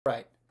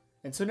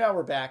And so now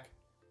we're back.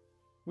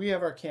 We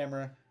have our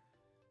camera.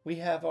 We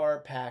have our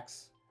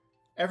packs.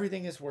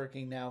 Everything is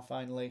working now,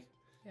 finally.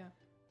 Yeah.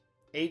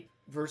 8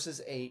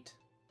 versus 8.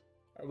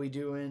 Are we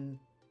doing...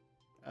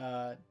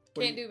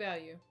 Can't do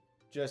value.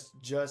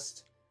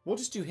 We'll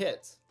just do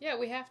hits. Yeah,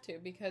 we have to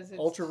because it's...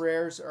 Ultra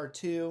rares are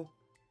 2.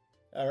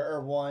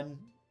 Or 1.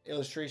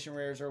 Illustration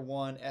rares are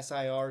 1.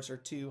 SIRs are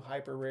 2.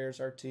 Hyper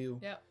rares are 2.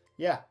 Yep.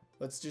 Yeah,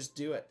 let's just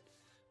do it.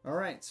 All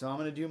right, so I'm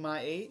going to do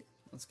my 8.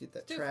 Let's get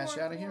that trash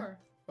out of here.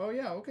 Oh,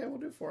 yeah, okay, we'll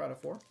do 4 out of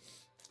 4.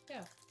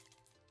 Yeah.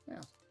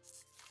 Yeah.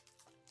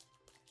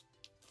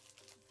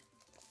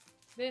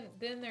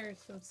 Then there's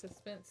some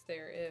suspense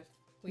there if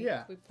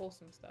we pull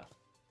some stuff.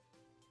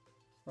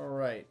 All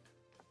right.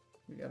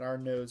 We got our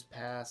nose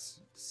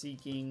pass,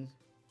 seeking.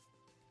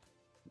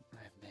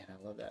 Man,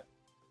 I love that.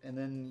 And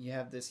then you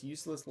have this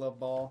useless love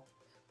ball.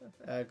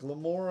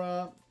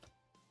 Glamora,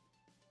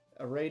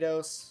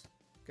 Arados,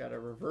 got a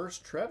reverse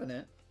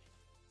Trevenant,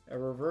 a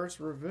reverse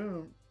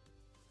Varoom,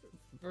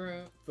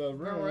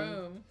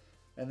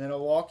 and then a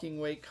Walking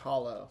Wake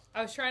Hollow.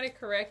 I was trying to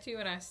correct you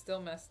and I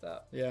still messed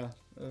up. Yeah.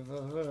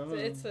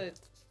 It's a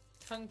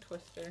tongue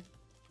twister.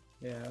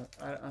 Yeah,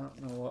 I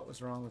don't know what was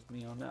wrong with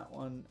me on that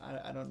one.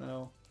 I don't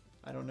know.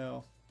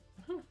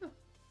 Oh,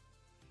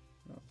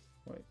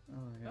 wait.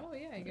 Oh,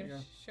 yeah. You're going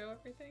to show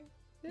everything?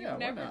 Yeah, You've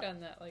never done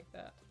that like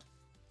that.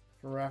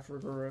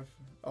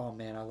 Oh,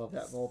 man, I love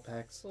that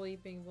Vulpix.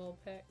 Sleeping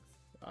Vulpix.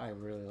 I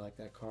really like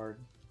that card.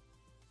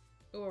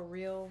 Oh, a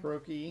real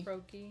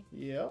Froakie.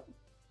 Yep.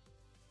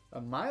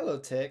 A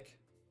Milotic.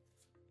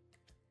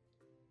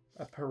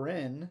 A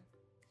Perrin.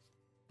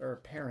 Or a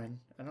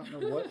Perrin. I don't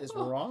know what is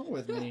wrong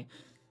with me.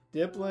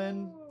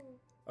 Diplin.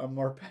 A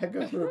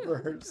Morpeko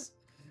reverse.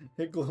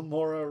 A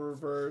Glamora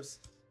reverse.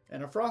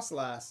 And a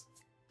Frostlass.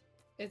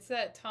 It's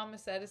that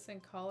Thomas Edison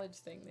college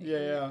thing.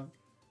 Yeah.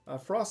 A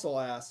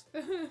Froslass.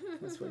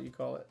 That's what you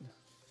call it.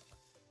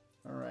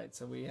 Alright,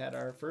 so we had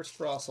our first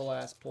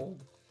Froslass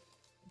pulled.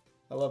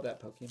 I love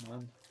that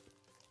Pokemon.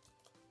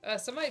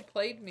 Somebody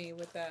played me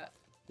with that.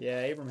 Yeah,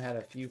 Abram had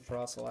a few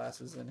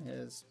Froslases in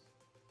his.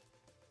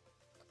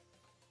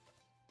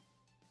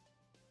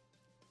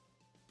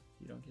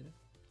 You don't get it?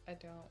 I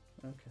don't.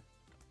 Okay.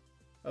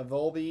 A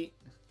Volbeat.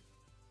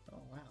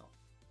 Oh, wow.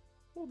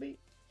 Volbeat.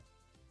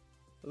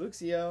 A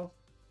Luxio.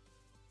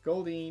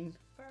 Goldeen.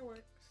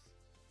 Fireworks.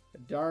 A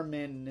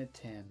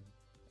Darmanitan.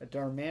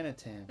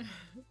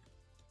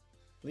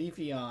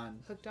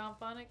 Leafeon. Hooked on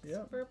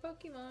phonics for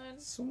Pokemon.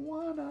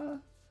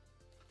 Swanna.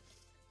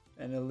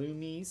 An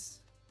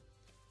Illumise.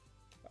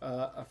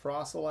 A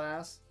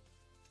Froslass.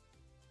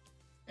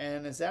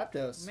 And a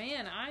Zapdos.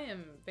 Man, I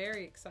am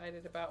very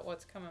excited about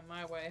what's coming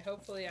my way.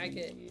 Hopefully I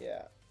get...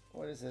 Yeah.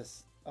 What is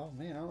this? Oh,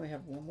 man, I only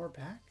have one more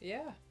pack?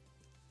 Yeah.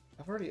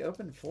 I've already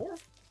opened 4?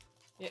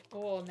 Yeah.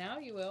 Well, now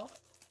you will.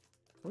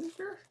 Are you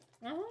sure?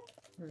 Uh-huh.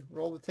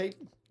 Roll the tape.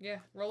 Yeah,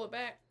 roll it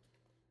back.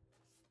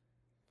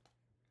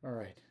 All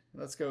right.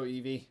 Let's go,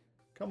 Eevee.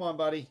 Come on,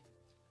 buddy.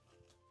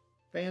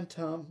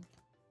 Phantom.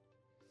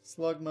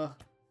 Slugma.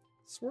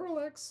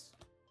 Swirlix.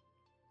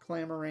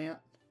 Clamorant.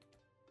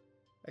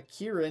 A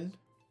Kieran.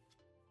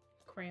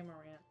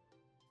 Cramorant.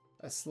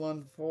 A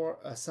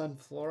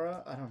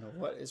Sunflora. I don't know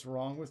what is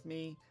wrong with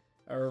me.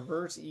 A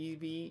reverse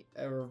Eevee.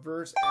 A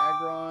reverse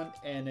Aggron.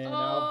 And an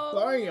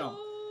Albarium.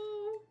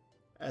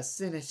 A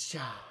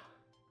Sinistcha.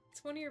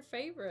 It's one of your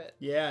favorites.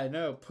 Yeah, I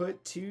know.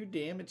 Put 2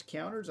 damage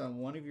counters on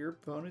one of your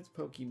opponent's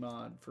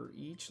Pokemon for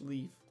each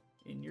leaf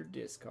in your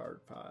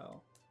discard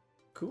pile.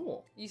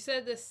 Cool. You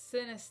said the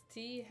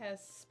Sinistcha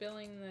has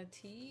spilling the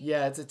tea?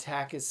 Yeah, its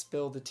attack is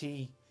spill the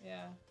tea.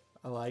 Yeah.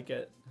 I like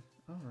it.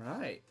 All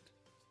right.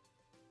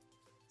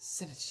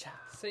 Sinistcha.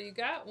 So you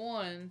got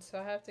one, so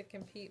I have to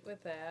compete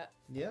with that.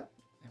 Yep.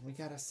 And we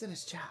got a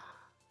Sinistcha.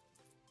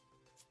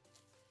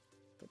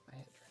 Put my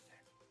head right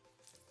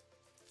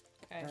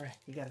there. Okay. All right,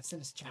 you got a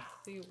Sinistcha.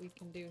 Let's see what we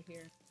can do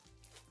here.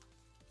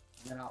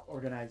 And then I'll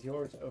organize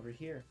yours over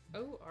here.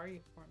 Oh, are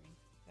you for me?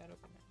 That'll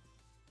be nice.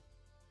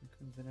 Here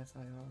comes an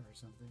SIR or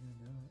something,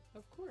 I know it.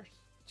 Of course.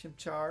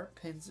 Chimchar,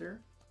 Pinsir,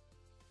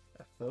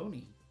 a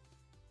Phony.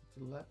 To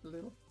the left a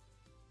little.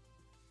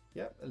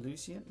 Yep, a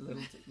Lucian, a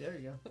little. There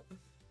you go.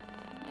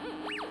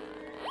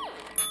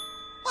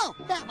 Oh,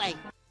 that way.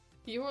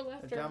 Your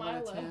left or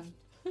my left?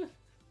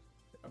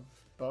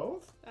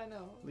 Both? I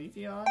know.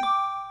 Leafeon.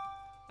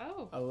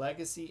 Oh. A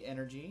Legacy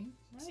Energy.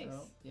 Nice.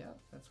 So, yeah,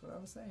 that's what I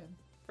was saying.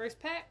 First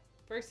pack,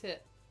 first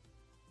hit.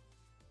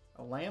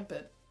 A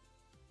Lampet.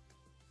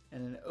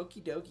 And an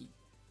Okie Dokie.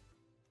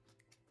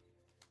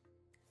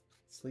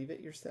 Sleeve it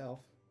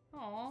yourself.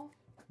 Aw.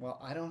 Well,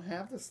 I don't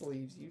have the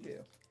sleeves. You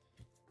do.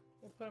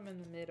 We'll put them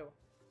in the middle.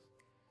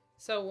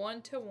 So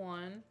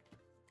 1-to-1.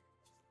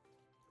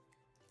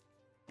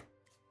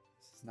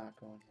 This is not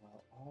going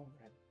well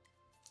already.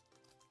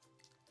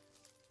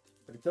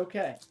 But it's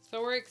okay.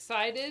 So we're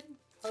excited.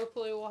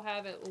 Hopefully we'll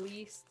have at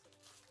least,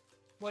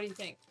 what do you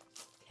think,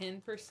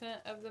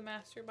 10% of the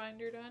Master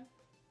Binder done?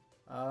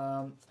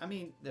 I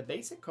mean, the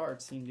basic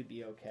cards seem to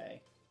be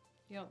okay.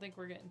 You don't think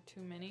we're getting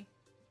too many?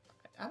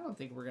 I don't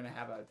think we're going to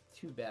have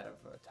too bad of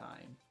a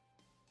time.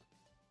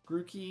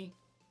 Grookey,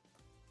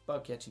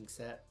 Bug Catching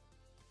Set,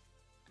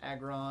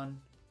 Aggron,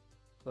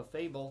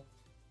 Clefable,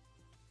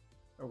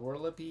 a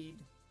Whirlipede,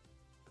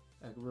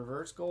 a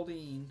Reverse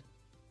Goldeen,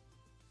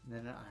 and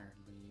then an Iron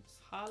Leaves.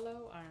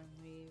 Hollow Iron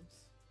Leaves.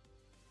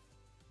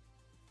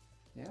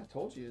 Yeah, I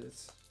told you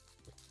this.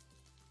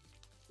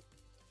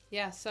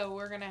 Yeah, so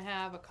we're going to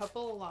have a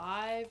couple of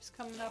lives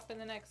coming up in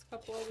the next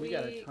couple of weeks. We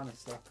got a ton of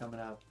stuff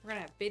coming up. We're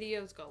going to have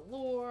videos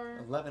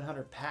galore.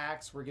 1,100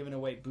 packs. We're giving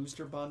away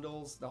booster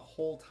bundles the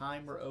whole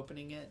time we're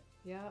opening it.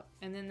 Yep.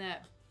 And then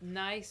that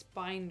nice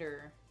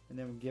binder. And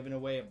then we're giving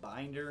away a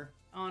binder.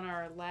 On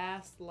our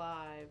last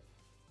live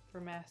for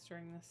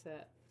mastering the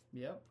set.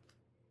 Yep.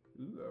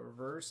 Ooh, a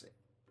reverse.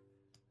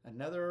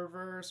 Another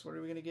reverse. What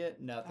are we going to get?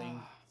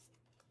 Nothing.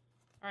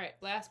 All right,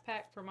 last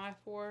pack for my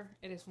 4.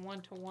 It is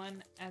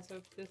 1-to-1 as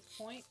of this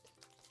point.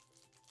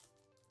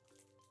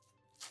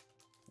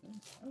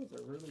 That was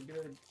a really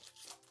good.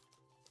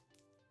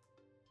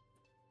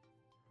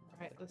 All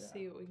right, let's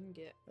see what we can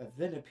get.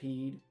 A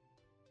Venipede.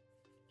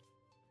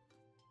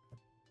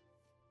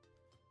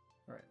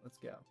 All right, let's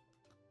go.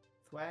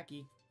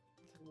 Thwacky.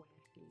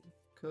 Wacky.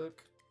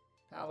 Cook.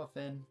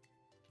 Palafin.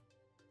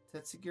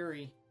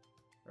 Tetsuguri.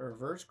 A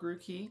reverse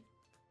Grookey.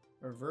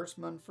 A reverse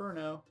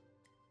Monferno.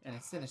 And a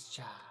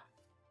Sinistcha.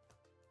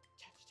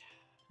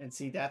 And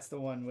see, that's the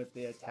one with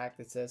the attack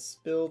that says,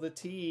 spill the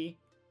tea.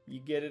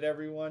 You get it,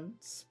 everyone?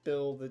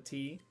 Spill the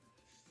tea.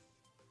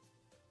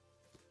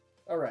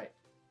 All right.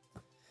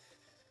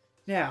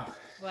 Now.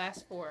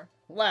 Last 4.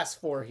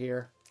 Last 4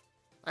 here.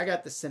 I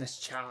got the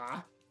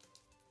Sinistcha.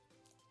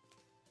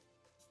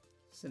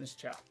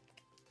 Sinistcha.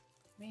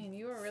 Man,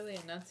 you are really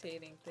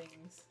enunciating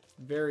things.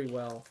 Very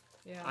well.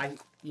 Yeah.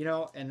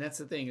 And that's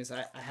the thing is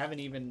I haven't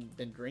even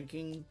been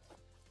drinking.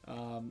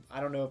 I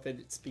don't know if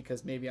it's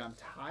because maybe I'm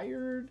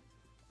tired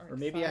or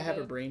maybe I have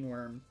a brain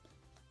worm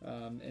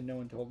and no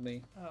one told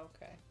me. Oh,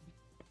 okay.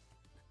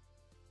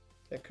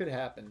 That could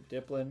happen.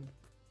 Dipplin,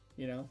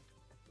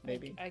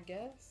 maybe. I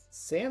guess.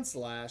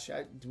 Sandslash.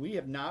 We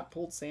have not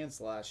pulled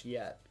Sandslash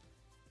yet.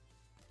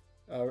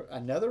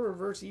 Another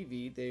reverse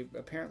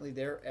Eevee.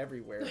 They're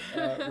everywhere.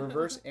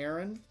 Reverse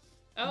Aaron.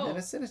 Oh. And then a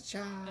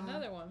Sinistcha.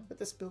 Another one. With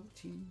the spill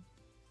tea.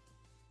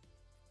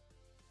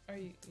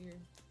 You're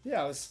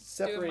Yeah, I was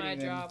separating doing my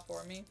them, job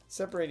for me.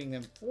 separating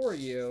them for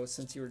you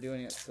since you were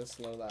doing it so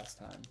slow last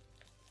time.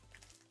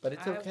 But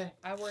it's okay.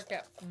 I work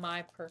at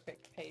my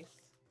perfect pace.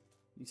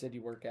 You said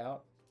you work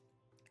out?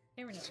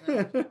 Every now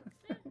and then.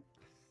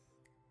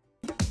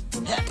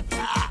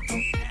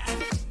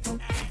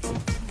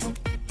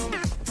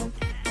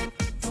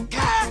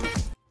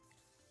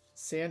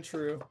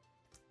 Sandshrew.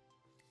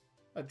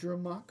 A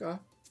Dramaka.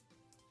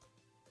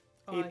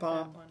 I like that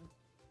Apom. one.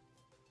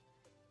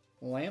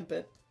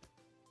 Lampet.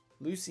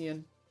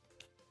 Lucian.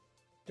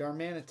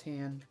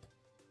 Darmanitan.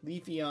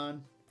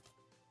 Leafeon.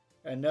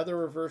 Another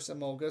reverse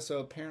Emolga. So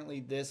apparently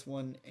this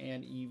one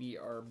and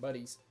Eevee are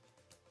buddies.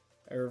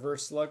 A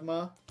reverse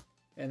Slugma.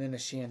 And then a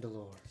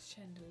Chandelure.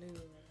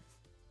 Chandelure.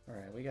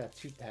 Alright, we got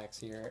 2 packs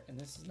here. And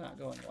this is not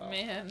going well.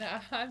 Man,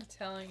 I'm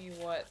telling you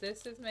what.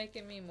 This is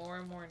making me more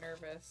and more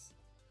nervous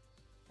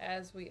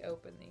as we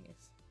open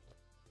these.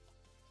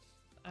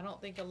 I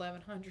don't think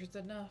 1100 is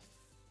enough.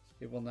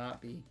 It will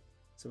not be.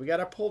 So we got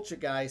a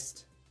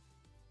Poltergeist.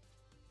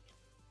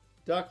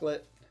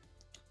 Ducklet.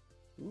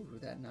 Ooh,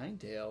 that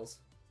Ninetales.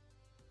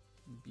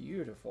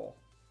 Beautiful.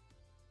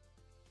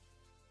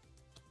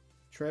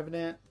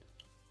 Trevenant.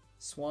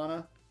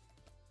 Swanna.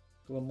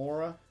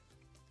 Glamora.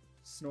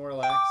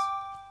 Snorlax.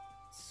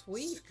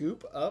 Sweet.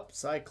 Scoop up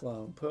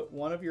Cyclone. Put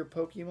one of your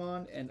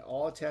Pokemon and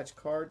all attached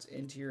cards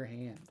into your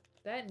hand.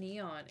 That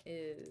neon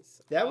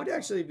is That would awesome.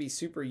 actually be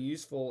super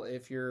useful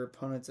if your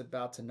opponent's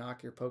about to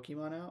knock your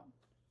Pokemon out.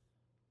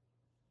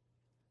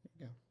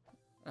 There you go.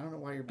 I don't know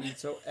why you're being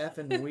so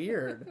effing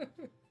weird.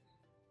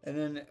 And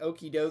then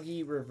Okie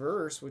Dokie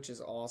Reverse, which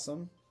is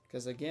awesome.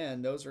 Because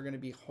again, those are going to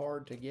be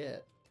hard to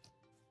get.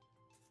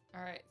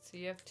 Alright, so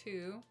you have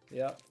 2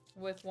 Yep.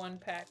 with 1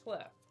 pack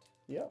left.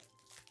 Yep.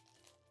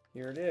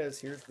 Here it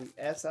is. Here's the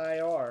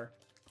SIR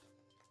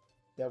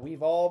that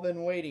we've all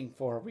been waiting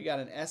for. We got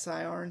an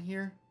SIR in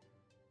here.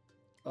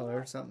 Oh,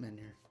 there's something in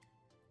here.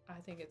 I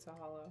think it's a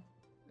hollow.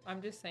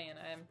 I'm just saying,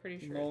 I'm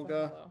pretty sure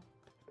Molga. it's a hollow.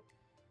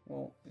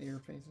 Well, your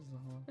face is a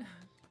hollow.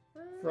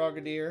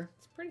 Frogadier.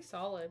 It's pretty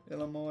solid.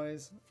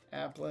 Illinois,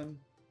 Applin,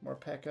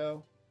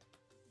 Morpeko,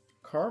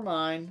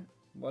 Carmine.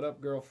 What up,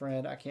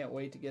 girlfriend? I can't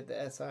wait to get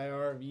the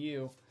SIR of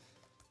you.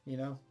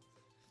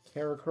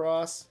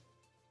 Heracross,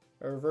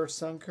 a reverse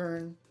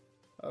Sunkern,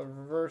 a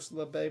reverse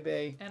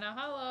Lebebe, And a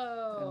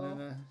hollow. and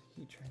then a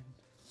Heatran.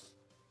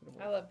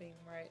 I love being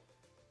right.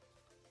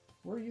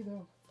 Where are you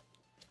though?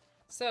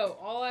 So,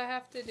 all I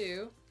have to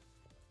do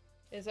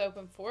is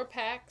open 4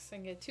 packs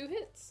and get 2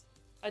 hits.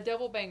 A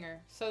double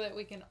banger, so that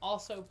we can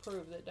also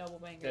prove that double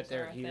bangers That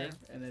they're are a here thing.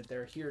 and that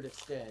they're here to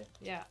stay.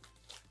 Yeah.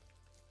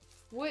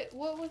 What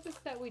was it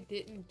that we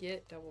didn't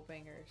get double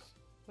bangers?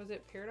 Was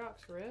it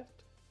Paradox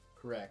Rift?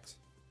 Correct.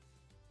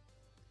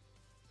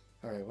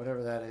 All right,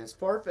 whatever that is.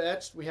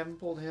 Farfetch'd. We haven't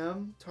pulled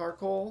him.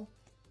 Tarkle,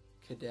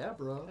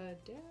 Kadabra.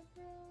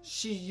 Kadabra.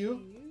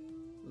 Shiyu.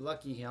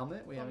 Lucky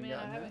Helmet. We haven't gotten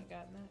I that. haven't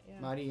gotten that, yeah.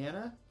 Mighty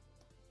Anna.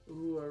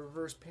 Ooh, a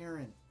reverse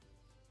parent.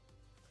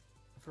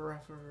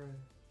 Forever.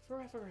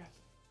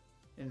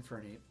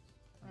 Infernape.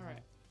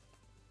 Alright.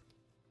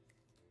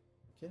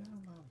 Get out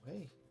of my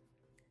way.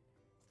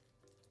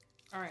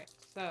 Alright,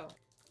 so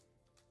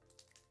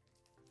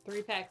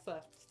 3 packs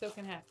left. Still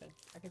can happen.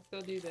 I can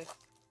still do this.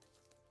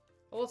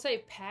 I will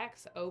say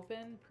packs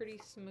open pretty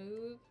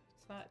smooth.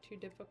 It's not too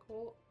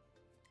difficult.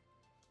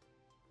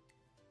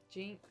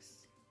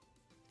 Jinx.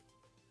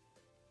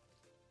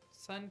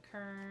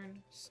 Sunkern.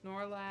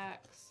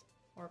 Snorlax.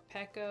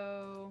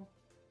 Orpeko.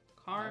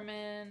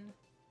 Carmen.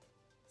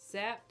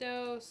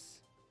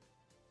 Zapdos.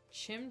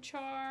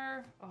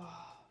 Chimchar.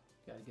 Oh.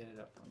 Gotta get it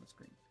up on the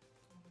screen.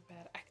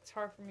 Bad. It's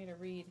hard for me to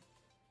read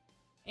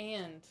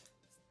and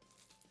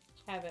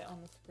have it on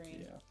the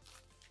screen. Yeah.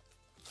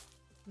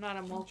 I'm not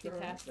a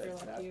multitasker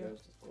like you.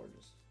 Is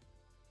gorgeous.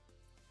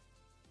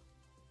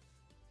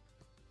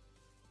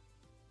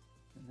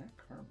 And that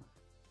karma.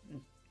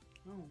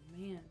 Oh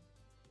man.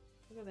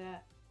 Look at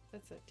that.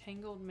 That's a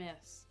tangled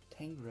mess.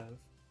 Tangrove.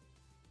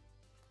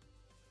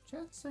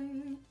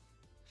 Jetson.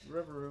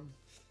 River Room.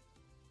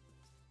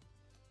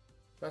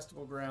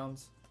 Festival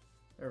Grounds.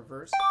 A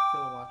reverse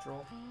Kilowatt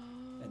Roll.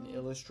 An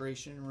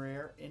illustration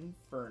rare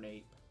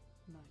Infernape.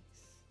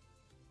 Nice.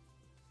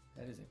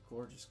 That is a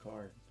gorgeous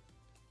card.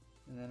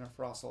 And then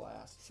a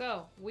Froslass.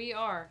 So we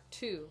are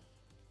 2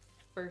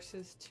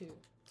 versus 2.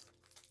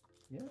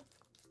 Yeah.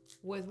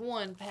 With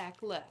 1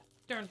 pack left.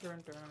 Dun,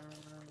 dun, dun.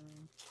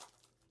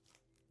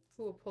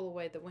 Who will pull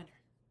away the winner?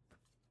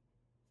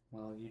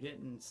 Well, you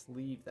didn't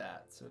sleeve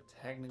that, so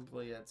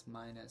technically that's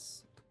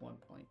minus 1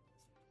 point.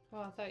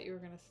 Well, I thought you were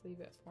going to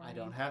sleeve it for me. I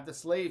don't have the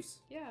sleeves.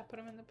 Yeah, I put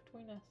them in the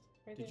between us.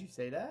 Right Did there. you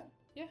say that?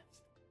 Yeah.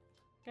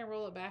 Can I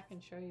roll it back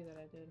and show you that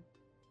I did?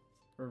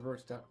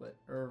 Reverse Ducklet.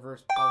 Or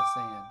reverse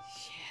Palisand.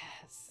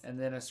 Yes. And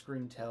then a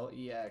Screamtail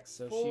EX.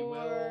 So For she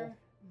will...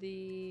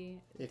 the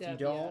If W. you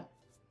don't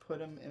put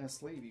them in a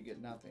sleeve, you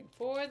get nothing.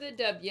 For the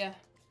W.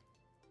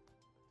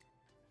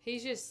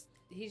 He's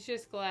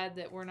just glad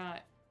that we're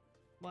not,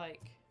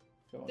 like...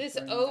 Going This for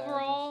any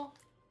overall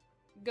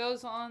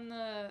goes on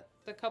the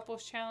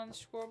couples challenge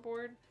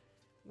scoreboard,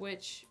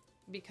 which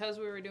because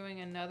we were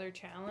doing another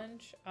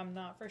challenge, I'm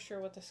not for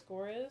sure what the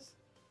score is.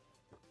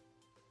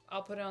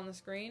 I'll put it on the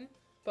screen,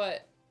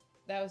 but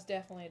that was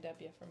definitely a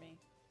W for me.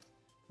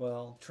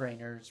 Well,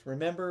 trainers,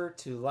 remember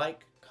to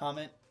like,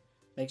 comment,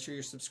 make sure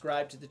you're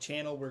subscribed to the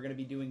channel. We're going to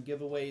be doing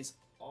giveaways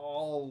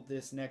all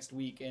this next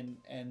week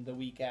and the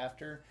week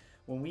after.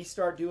 When we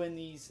start doing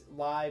these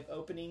live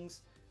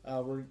openings,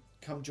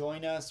 come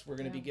join us. We're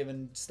going to be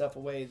giving stuff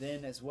away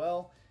then as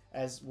well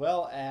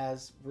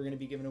as we're going to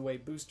be giving away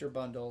booster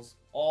bundles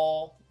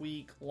all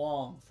week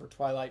long for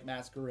Twilight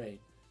Masquerade.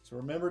 So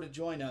remember to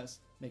join us.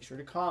 Make sure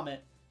to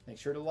comment. Make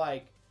sure to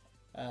like.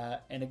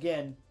 And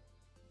again,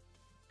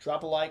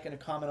 drop a like and a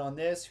comment on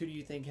this. Who do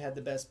you think had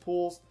the best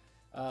pulls?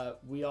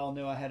 We all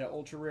know I had an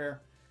ultra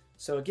rare.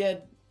 So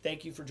again,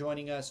 thank you for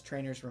joining us.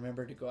 Trainers,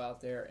 remember to go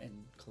out there and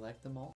collect them all.